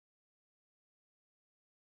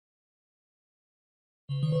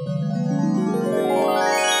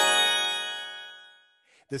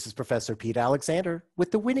This is Professor Pete Alexander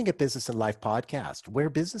with the Winning at Business and Life podcast, where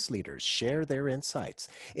business leaders share their insights.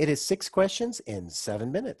 It is 6 questions in 7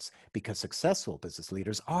 minutes because successful business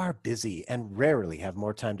leaders are busy and rarely have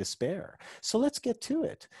more time to spare. So let's get to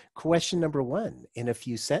it. Question number 1, in a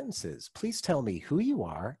few sentences, please tell me who you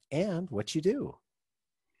are and what you do.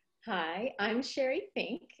 Hi, I'm Sheri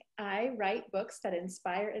Fink. I write books that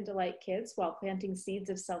inspire and delight kids while planting seeds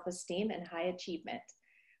of self-esteem and high achievement.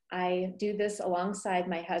 I do this alongside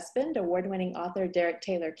my husband, award-winning author Derek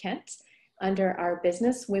Taylor Kent, under our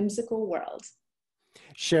business Whimsical World.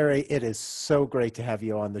 Sheri, it is so great to have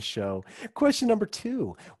you on the show. Question number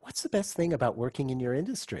 2, what's the best thing about working in your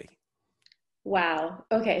industry? Wow.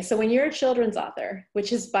 Okay, so when you're a children's author,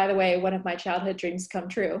 which is, by the way, one of my childhood dreams come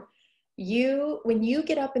true, when you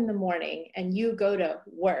get up in the morning and you go to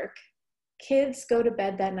work, kids go to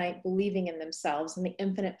bed that night believing in themselves and the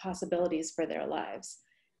infinite possibilities for their lives.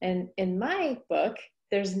 And in my book,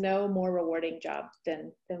 there's no more rewarding job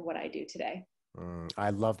than what I do today. I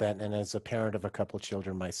love that. And as a parent of a couple of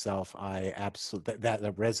children myself, I absolutely, that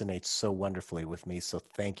resonates so wonderfully with me. So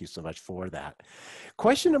thank you so much for that.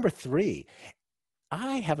 Question number 3,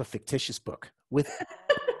 I have a fictitious book with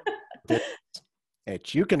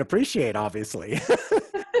that you can appreciate, obviously.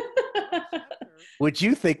 Would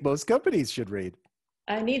you think most companies should read?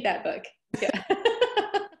 I need that book. Yeah.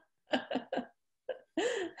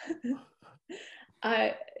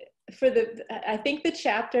 I think the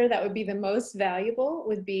chapter that would be the most valuable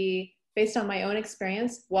would be, based on my own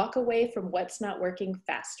experience, walk away from what's not working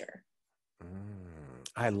faster.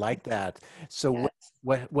 I like that. So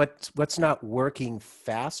Yes. what's not working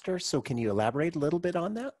faster? So can you elaborate a little bit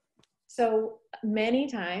on that? So many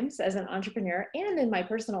times as an entrepreneur and in my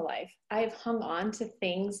personal life, I've hung on to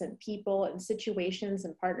things and people and situations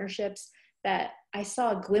and partnerships that I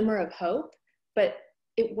saw a glimmer of hope, but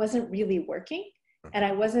it wasn't really working. And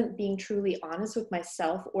I wasn't being truly honest with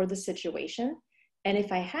myself or the situation. And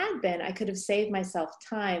if I had been, I could have saved myself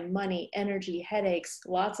time, money, energy, headaches,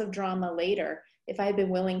 lots of drama later if I had been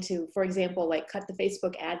willing to, for example, like cut the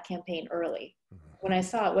Facebook ad campaign early. When I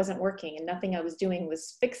saw it wasn't working and nothing I was doing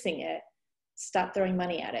was fixing it, stop throwing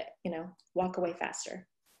money at it, walk away faster.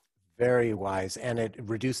 Very wise. And it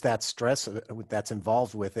reduced that stress that's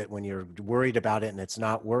involved with it when you're worried about it and it's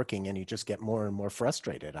not working and you just get more and more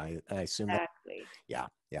frustrated. I assume that. Exactly.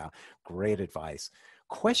 Yeah. Great advice.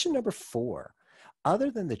 Question number 4. Other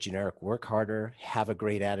than the generic work harder, have a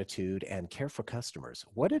great attitude, and care for customers,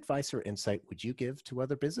 what advice or insight would you give to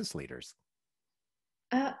other business leaders?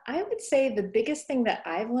 I would say the biggest thing that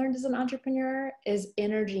I've learned as an entrepreneur is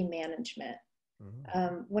energy management.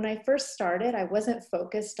 When I first started, I wasn't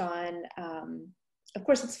focused on, of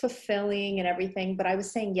course, it's fulfilling and everything, but I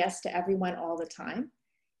was saying yes to everyone all the time.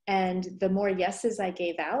 And the more yeses I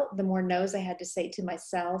gave out, the more no's I had to say to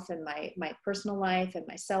myself and my personal life and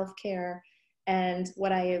my self-care. And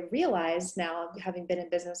what I have realized now, having been in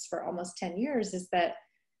business for almost 10 years, is that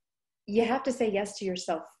you have to say yes to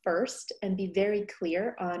yourself first and be very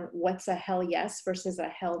clear on what's a hell yes versus a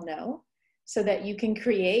hell no, so that you can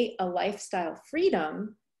create a lifestyle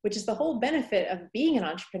freedom, which is the whole benefit of being an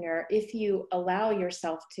entrepreneur if you allow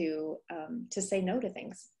yourself to say no to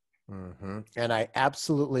things. And I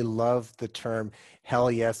absolutely love the term hell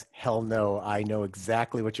yes, hell no. I know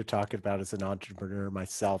exactly what you're talking about as an entrepreneur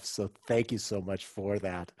myself. So thank you so much for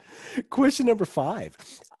that. Question number 5.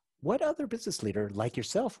 What other business leader like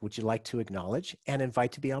yourself would you like to acknowledge and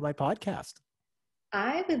invite to be on my podcast?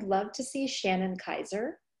 I would love to see Shannon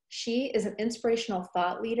Kaiser. She is an inspirational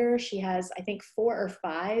thought leader. She has, I think, 4 or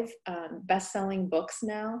 5 best-selling books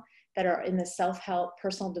now that are in the self-help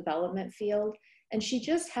personal development field. And she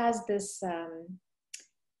just has this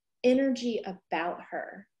energy about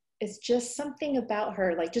her. It's just something about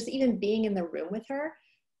her, like just even being in the room with her,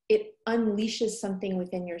 it unleashes something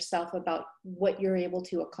within yourself about what you're able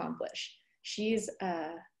to accomplish. She's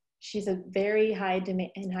a very high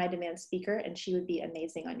demand speaker, and she would be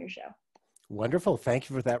amazing on your show. Wonderful. Thank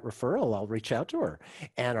you for that referral. I'll reach out to her.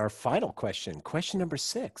 And our final question number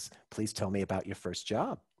 6. Please tell me about your first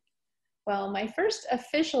job. Well, my first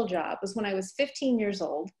official job was when I was 15 years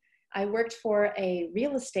old. I worked for a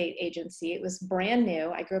real estate agency. It was brand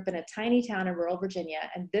new. I grew up in a tiny town in rural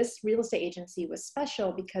Virginia, and this real estate agency was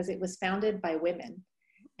special because it was founded by women.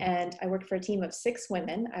 And I worked for a team of 6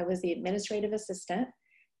 women. I was the administrative assistant.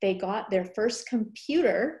 They got their first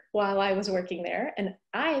computer while I was working there. And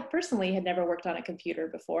I personally had never worked on a computer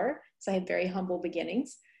before, so I had very humble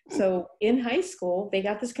beginnings. So in high school, they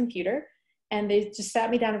got this computer and they just sat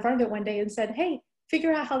me down in front of it one day and said, "Hey,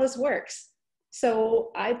 figure out how this works."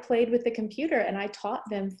 So I played with the computer and I taught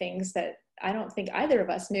them things that I don't think either of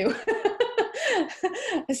us knew.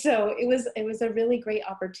 So it was a really great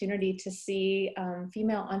opportunity to see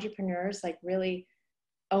female entrepreneurs like really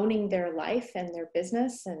owning their life and their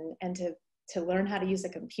business, and to learn how to use a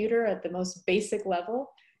computer at the most basic level.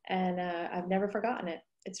 And I've never forgotten it.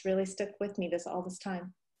 It's really stuck with me all this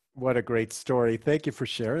time. What a great story. Thank you for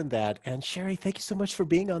sharing that. And Sheri, thank you so much for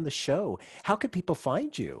being on the show. How can people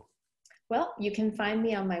find you? Well, you can find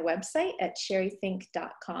me on my website at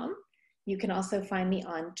sherifink.com. You can also find me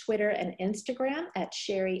on Twitter and Instagram at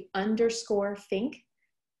Sheri_Fink,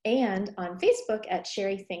 and on Facebook at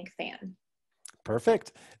Sheri Fink Fan.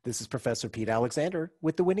 Perfect. This is Professor Pete Alexander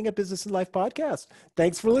with the Winning a Business in Life podcast.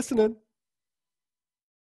 Thanks for listening.